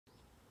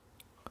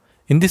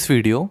In this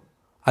video,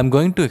 I'm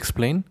going to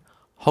explain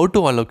how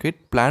to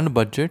allocate planned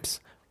budgets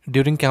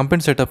during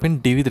campaign setup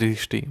in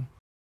DV360.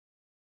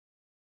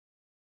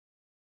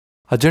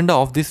 Agenda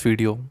of this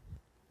video.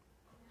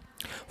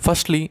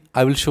 Firstly,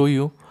 I will show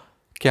you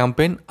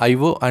campaign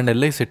IO and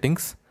LI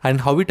settings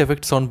and how it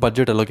affects on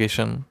budget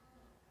allocation.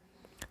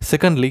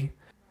 Secondly,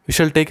 we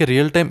shall take a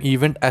real-time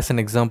event as an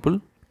example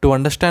to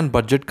understand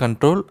budget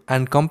control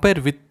and compare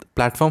with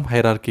platform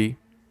hierarchy.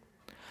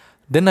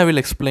 Then I will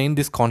explain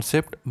this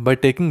concept by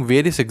taking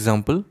various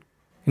examples.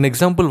 In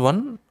example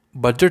 1,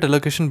 budget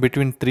allocation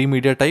between 3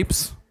 media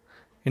types.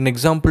 In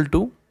example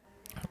 2,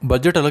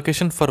 budget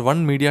allocation for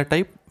one media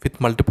type with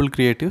multiple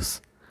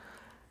creatives.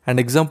 And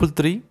example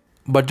 3,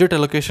 budget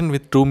allocation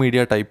with 2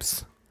 media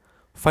types.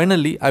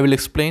 Finally, I will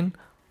explain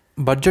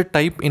budget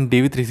type in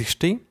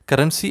DV360,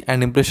 currency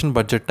and impression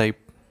budget type.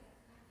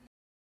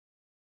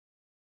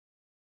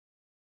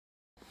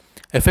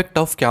 Effect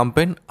of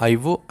campaign,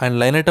 IO and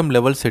line item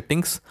level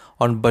settings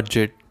on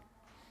budget.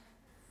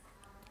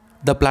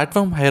 The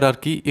platform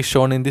hierarchy is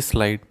shown in this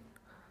slide.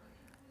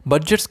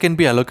 Budgets can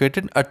be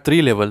allocated at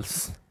 3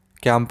 levels: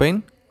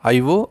 campaign,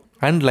 IO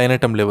and line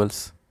item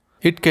levels.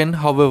 It can,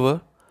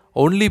 however,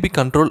 only be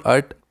controlled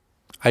at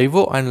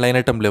IO and line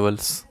item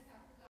levels.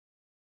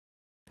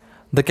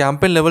 The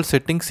campaign level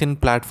settings in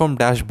platform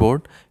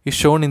dashboard is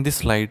shown in this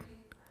slide.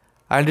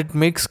 And it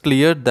makes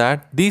clear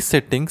that these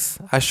settings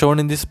as shown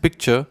in this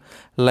picture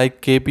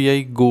like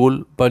KPI,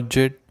 goal,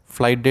 budget,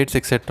 flight dates,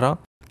 etc.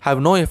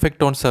 have no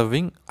effect on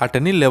serving at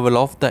any level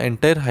of the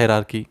entire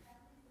hierarchy.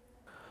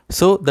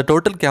 So the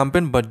total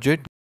campaign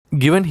budget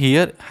given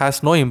here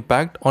has no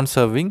impact on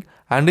serving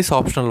and is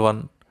optional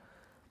one.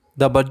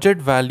 The budget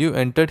value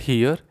entered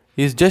here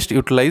is just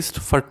utilized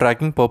for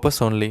tracking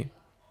purpose only.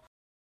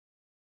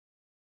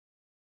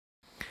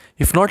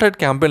 If not at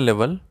campaign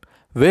level,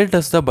 where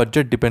does the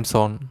budget depends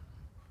on?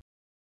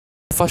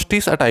 First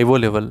is at IO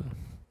level,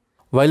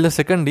 while the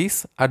second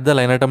is at the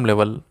line item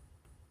level.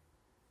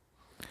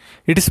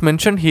 It is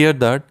mentioned here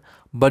that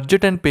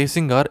budget and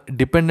pacing are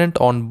dependent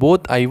on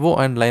both IO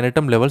and line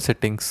item level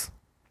settings.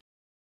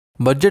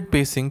 Budget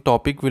pacing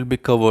topic will be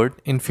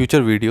covered in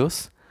future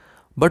videos,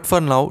 but for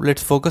now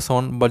let's focus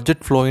on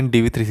budget flow in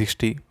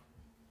DV360.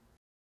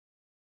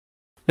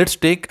 Let's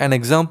take an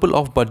example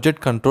of budget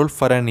control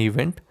for an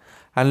event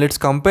and let's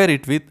compare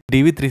it with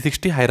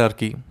DV360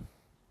 hierarchy.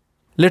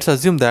 Let's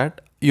assume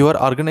that you are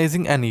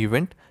organizing an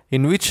event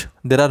in which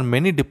there are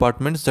many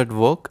departments that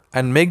work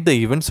and make the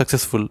event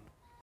successful.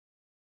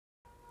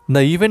 The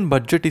event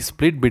budget is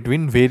split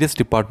between various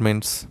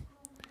departments.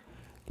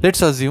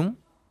 Let's assume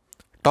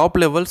top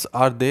levels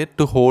are there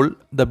to hold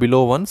the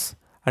below ones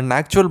and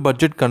actual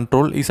budget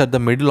control is at the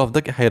middle of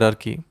the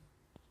hierarchy.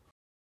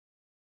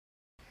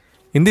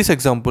 In this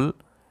example,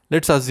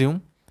 let's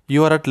assume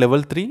you are at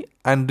level 3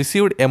 and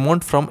received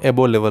amount from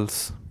above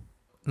levels.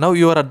 Now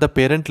you are at the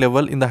parent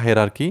level in the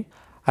hierarchy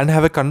and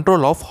have a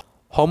control of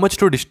how much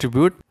to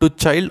distribute to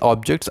child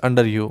objects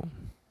under you.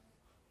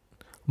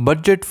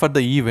 Budget for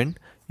the event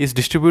is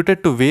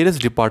distributed to various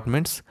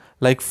departments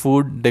like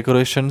food,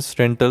 decorations,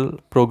 rental,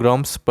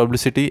 programs,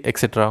 publicity,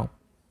 etc.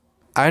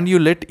 And you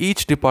let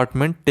each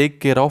department take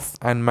care of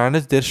and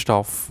manage their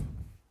staff.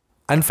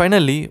 And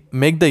finally,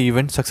 make the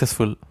event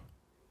successful.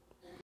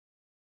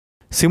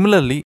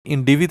 Similarly,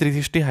 in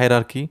DV360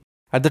 hierarchy,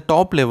 at the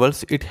top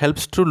levels, it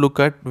helps to look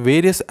at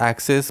various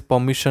access,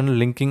 permission,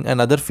 linking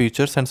and other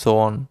features and so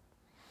on.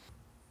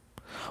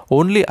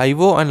 Only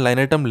IO and line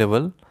item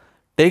level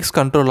takes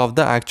control of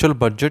the actual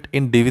budget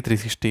in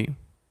DV360.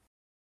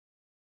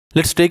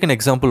 Let's take an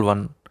example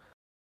 1.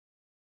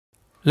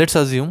 Let's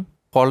assume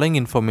following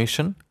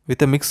information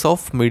with a mix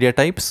of media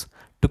types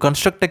to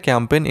construct a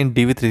campaign in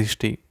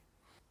DV360.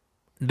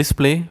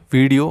 Display,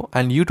 video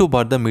and YouTube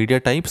are the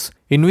media types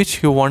in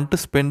which you want to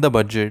spend the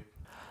budget.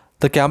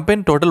 The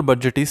campaign total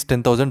budget is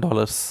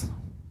 $10,000.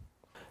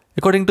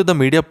 According to the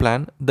media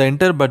plan, the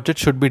entire budget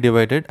should be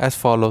divided as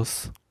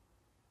follows: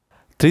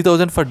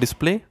 $3,000 for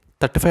display,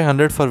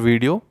 $3,500 for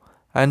video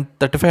and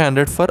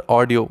 $3,500 for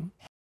audio.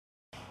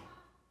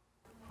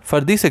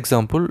 For this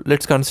example,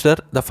 let's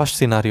consider the first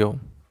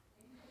scenario.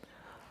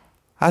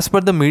 As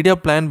per the media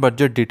plan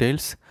budget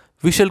details,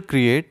 we shall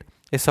create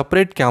a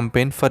separate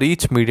campaign for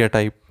each media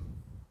type.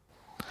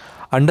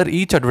 Under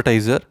each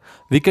advertiser,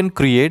 we can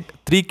create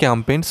 3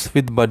 campaigns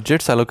with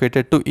budgets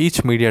allocated to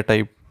each media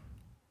type.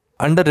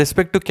 Under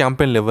respect to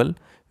campaign level,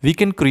 we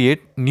can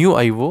create new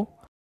IO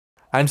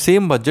and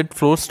same budget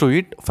flows to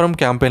it from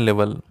campaign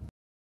level.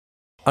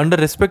 Under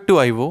respect to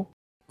IO,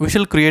 we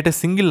shall create a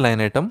single line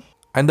item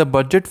and the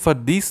budget for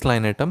these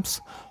line items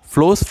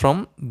flows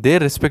from their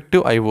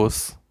respective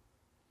IOs.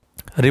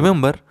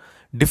 Remember,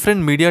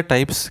 different media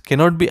types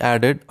cannot be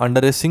added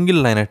under a single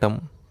line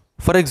item.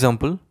 For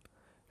example,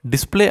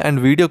 display and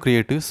video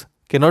creatives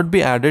cannot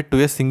be added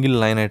to a single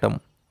line item.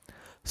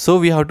 So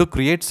we have to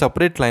create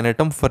separate line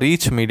item for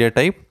each media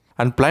type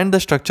and plan the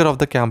structure of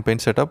the campaign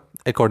setup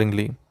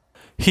accordingly.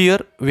 Here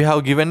we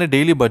have given a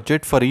daily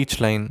budget for each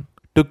line.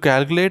 To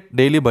calculate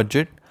daily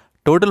budget,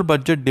 total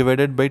budget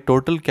divided by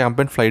total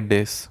campaign flight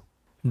days.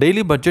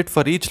 Daily budget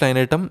for each line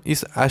item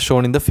is as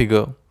shown in the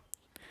figure.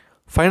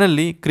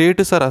 Finally,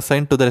 creatives are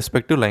assigned to the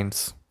respective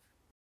lines.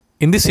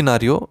 In this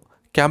scenario,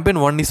 campaign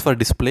 1 is for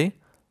display,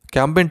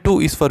 campaign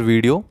 2 is for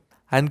video,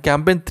 and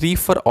campaign 3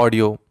 for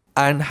audio,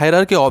 and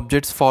hierarchy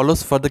objects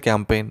follows for the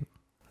campaign.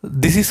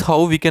 This is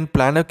how we can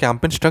plan a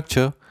campaign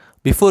structure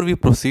before we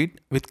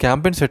proceed with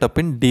campaign setup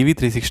in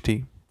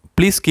DV360.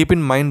 Please keep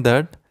in mind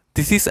that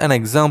this is an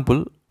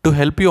example to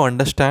help you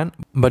understand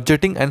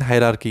budgeting and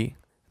hierarchy.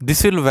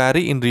 This will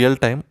vary in real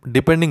time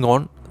depending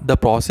on the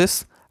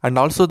process and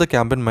also the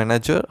campaign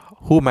manager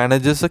who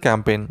manages the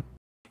campaign.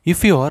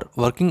 If you are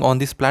working on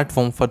this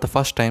platform for the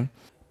first time,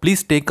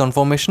 please take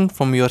confirmation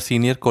from your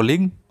senior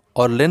colleague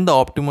or learn the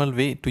optimal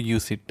way to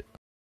use it.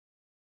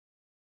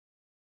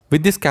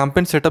 With this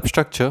campaign setup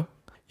structure,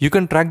 you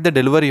can track the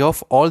delivery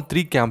of all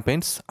 3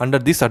 campaigns under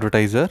this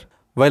advertiser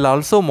while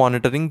also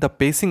monitoring the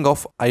pacing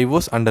of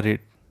IOs under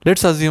it.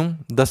 Let's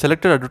assume the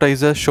selected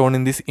advertiser shown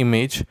in this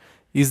image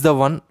is the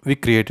one we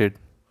created.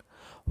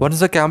 Once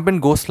the campaign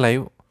goes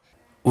live,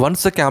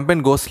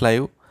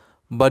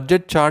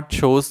 budget chart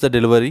shows the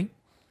delivery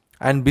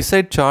and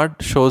beside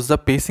chart shows the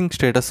pacing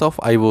status of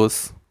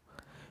IOs.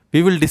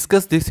 We will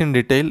discuss this in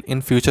detail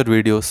in future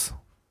videos.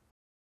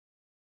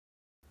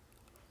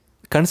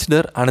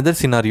 Consider another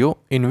scenario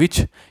in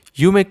which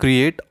you may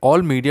create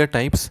all media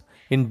types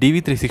in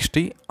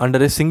DV360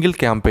 under a single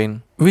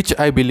campaign, which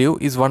I believe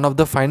is one of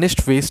the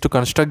finest ways to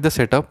construct the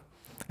setup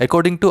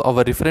according to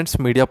our reference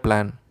media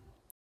plan.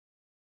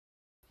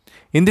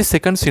 In this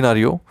second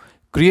scenario,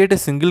 create a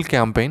single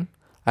campaign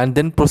and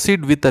then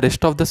proceed with the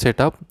rest of the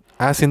setup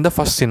as in the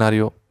first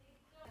scenario.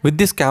 With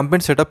this campaign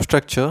setup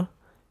structure,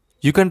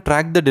 you can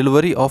track the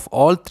delivery of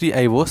all 3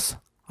 IOs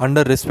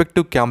under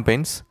respective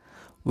campaigns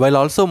while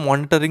also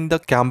monitoring the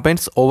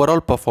campaign's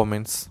overall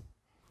performance.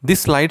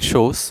 This slide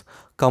shows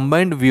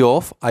combined view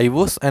of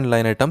IOs and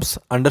line items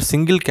under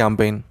single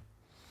campaign.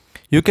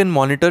 You can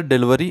monitor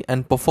delivery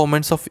and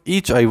performance of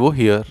each IO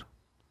here.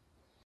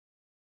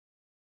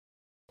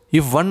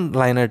 If one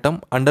line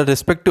item under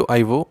respective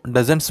IO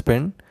doesn't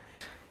spend,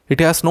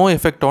 it has no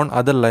effect on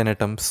other line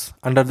items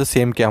under the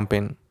same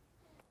campaign.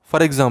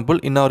 For example,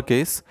 in our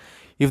case,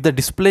 if the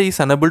display is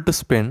unable to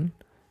spend,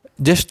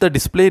 just the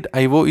displayed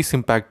IO is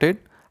impacted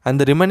and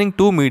the remaining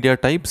 2 media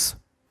types,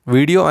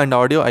 video and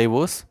audio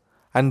IOs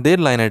and their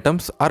line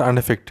items are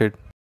unaffected.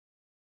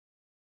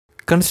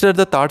 Consider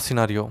the third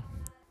scenario,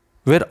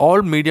 where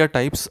all media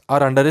types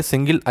are under a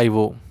single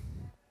IO.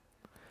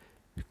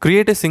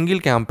 Create a single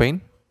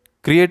campaign,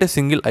 create a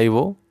single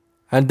IO,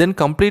 and then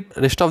complete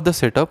rest of the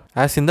setup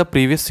as in the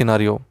previous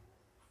scenario.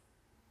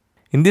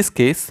 In this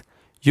case,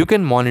 you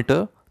can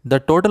monitor the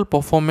total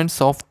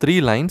performance of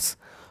 3 lines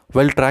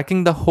while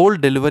tracking the whole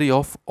delivery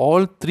of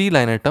all 3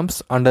 line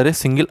items under a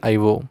single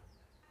IO.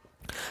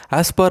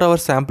 As per our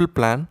sample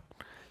plan,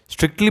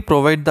 strictly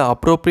provide the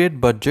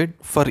appropriate budget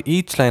for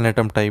each line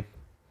item type.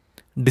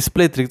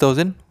 Display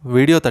 3000,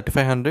 video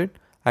 3500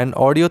 and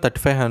audio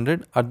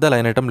 3500 at the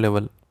line item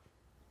level.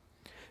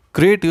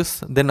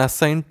 Creatives then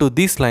assign to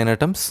these line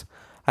items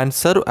and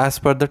serve as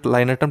per that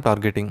line item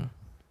targeting.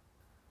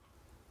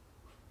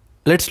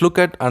 Let's look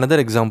at another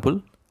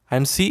example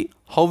and see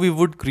how we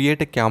would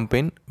create a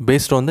campaign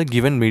based on the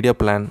given media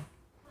plan.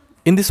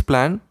 In this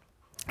plan,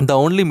 the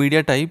only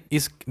media type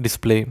is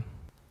display.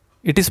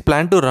 It is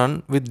planned to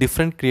run with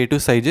different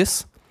creative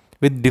sizes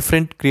with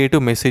different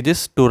creative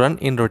messages to run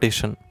in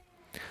rotation.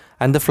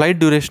 And the flight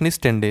duration is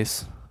 10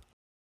 days.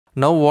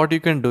 Now what you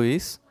can do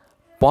is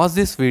pause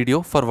this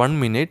video for 1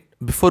 minute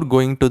before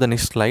going to the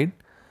next slide.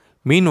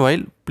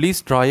 Meanwhile,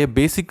 please draw a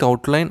basic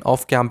outline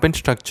of campaign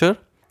structure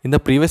in the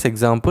previous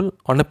example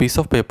on a piece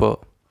of paper.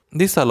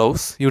 This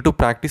allows you to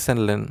practice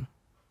and learn.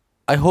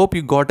 I hope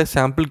you got a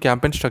sample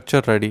campaign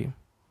structure ready.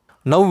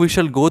 Now we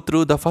shall go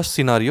through the first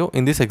scenario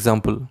in this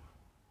example.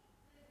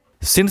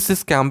 Since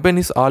this campaign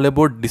is all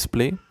about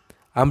display,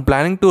 I am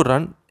planning to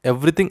run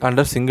everything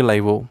under single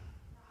IO.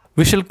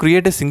 We shall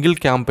create a single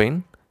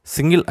campaign,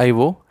 single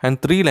IO and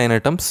 3 line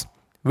items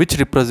which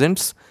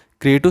represents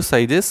creative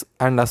sizes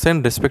and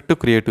assign respective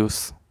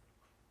creatives.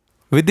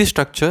 With this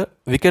structure,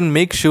 we can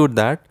make sure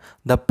that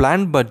the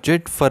planned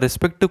budget for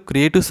respective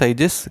creative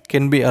sizes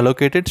can be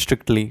allocated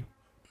strictly.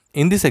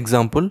 In this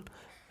example,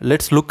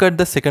 let's look at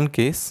the second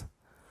case.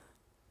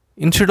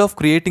 Instead of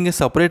creating a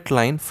separate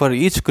line for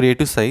each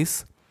creative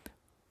size,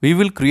 we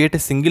will create a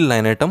single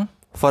line item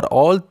for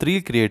all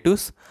 3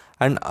 creatives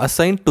and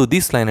assign to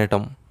this line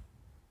item.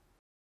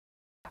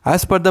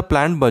 As per the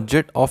planned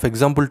budget of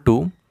example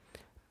 2,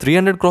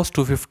 300 x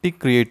 250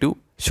 creative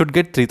should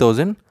get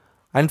 3000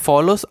 and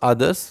follows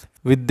others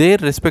with their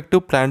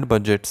respective planned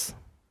budgets.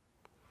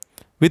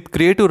 With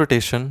creative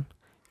rotation,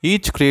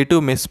 each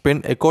creative may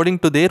spend according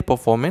to their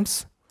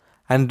performance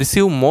and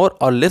receive more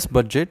or less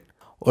budget,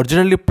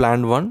 originally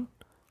planned one,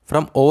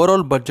 from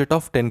overall budget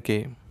of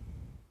 10k.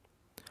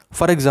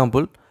 For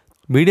example,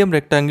 medium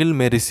rectangle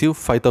may receive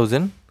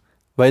 5000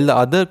 while the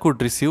other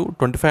could receive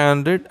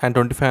 2500 and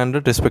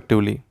 2500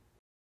 respectively.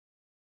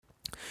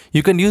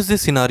 You can use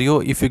this scenario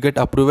if you get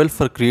approval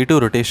for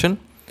creative rotation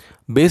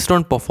based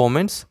on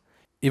performance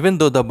even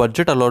though the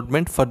budget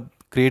allotment for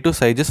creative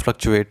sizes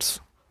fluctuates.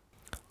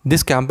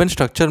 This campaign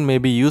structure may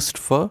be used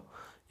for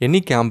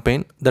any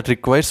campaign that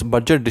requires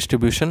budget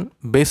distribution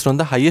based on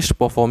the highest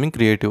performing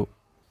creative.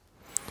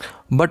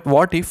 But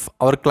what if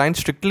our client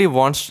strictly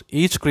wants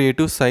each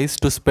creative size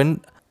to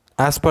spend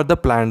as per the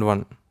planned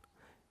one?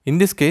 In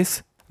this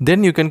case,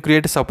 then you can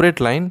create a separate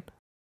line.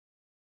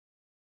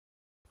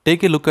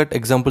 Take a look at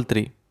example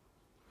 3.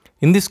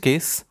 In this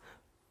case,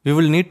 we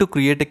will need to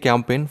create a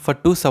campaign for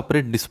 2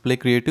 separate display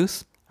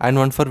creatives and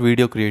one for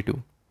video creative.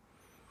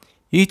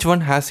 Each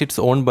one has its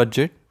own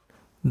budget.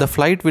 The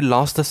flight will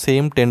last the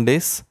same 10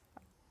 days.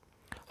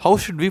 How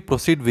should we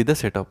proceed with the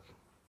setup?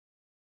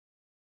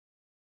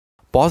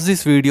 Pause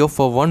this video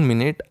for 1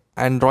 minute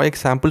and draw a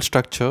sample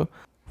structure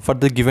for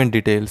the given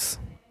details.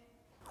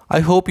 I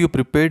hope you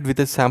prepared with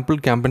a sample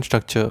campaign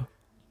structure.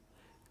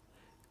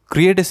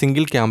 Create a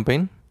single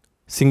campaign,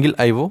 single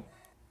IO.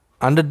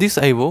 Under this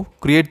IO,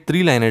 create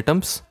 3 line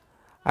items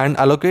and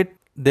allocate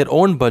their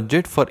own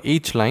budget for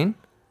each line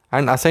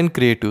and assign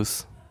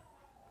creatives.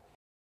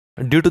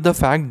 Due to the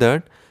fact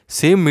that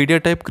same media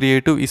type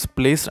creative is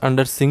placed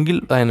under single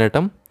line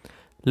item,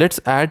 let's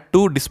add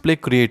 2 display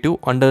creative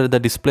under the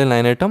display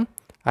line item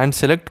and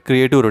select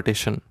creative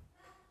rotation.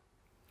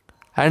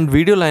 And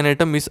video line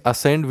item is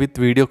assigned with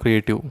video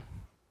creative.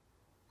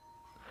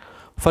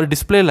 For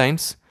display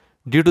lines,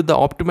 due to the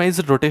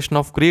optimized rotation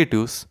of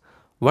creatives,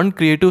 one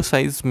creative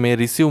size may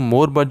receive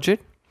more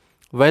budget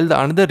while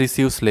the another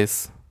receives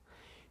less.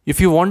 If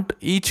you want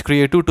each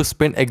creative to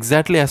spend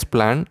exactly as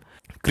planned,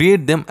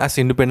 create them as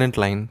independent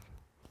line.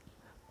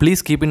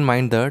 Please keep in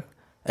mind that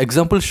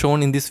examples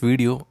shown in this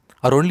video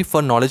are only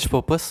for knowledge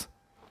purpose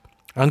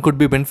and could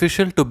be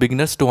beneficial to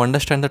beginners to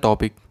understand the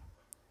topic.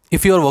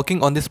 If you are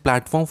working on this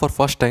platform for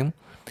first time,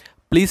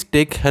 please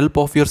take help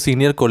of your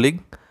senior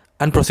colleague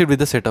and proceed with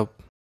the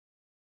setup.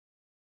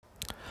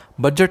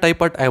 Budget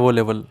type at IO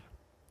level.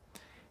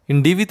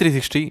 In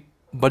DV360,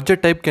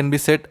 budget type can be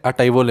set at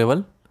IO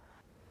level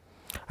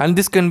and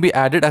this can be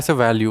added as a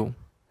value.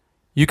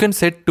 You can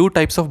set 2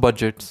 types of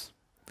budgets.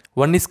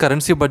 One is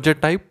currency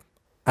budget type,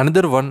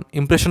 another one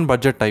impression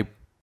budget type.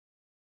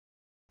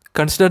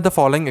 Consider the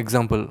following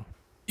example.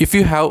 If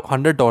you have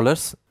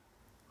 $100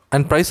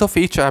 and price of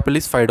each apple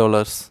is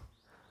 $5,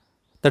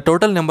 the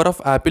total number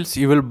of apples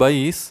you will buy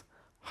is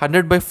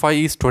 100 by 5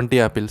 is 20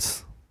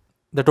 apples.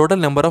 The total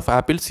number of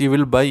apples you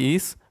will buy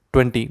is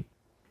 20.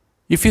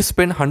 If you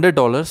spend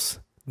 $100,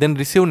 then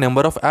receive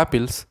number of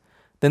apples,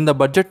 then the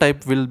budget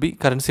type will be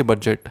currency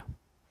budget.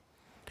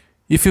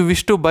 If you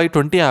wish to buy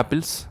 20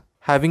 apples,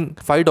 having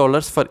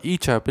 $5 for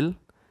each apple,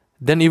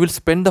 then you will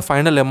spend the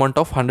final amount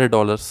of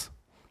 $100.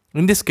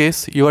 In this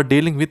case, you are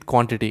dealing with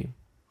quantity.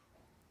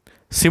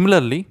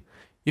 Similarly,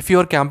 if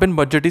your campaign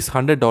budget is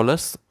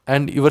 $100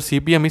 and your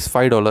CPM is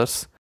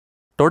 $5,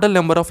 total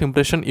number of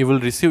impressions you will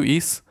receive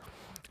is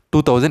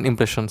 2000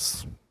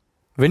 impressions.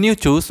 When you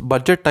choose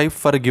budget type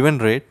for a given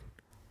rate,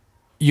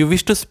 you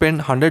wish to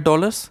spend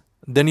 $100,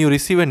 then you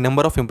receive a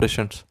number of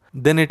impressions.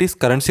 Then it is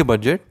currency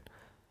budget.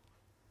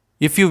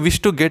 If you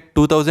wish to get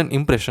 2000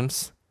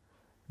 impressions,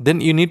 then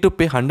you need to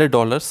pay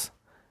 $100.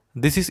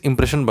 This is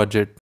impression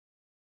budget.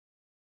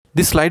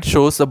 This slide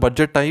shows the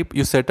budget type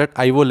you set at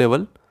IO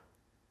level,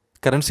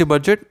 currency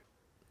budget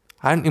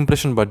and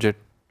impression budget.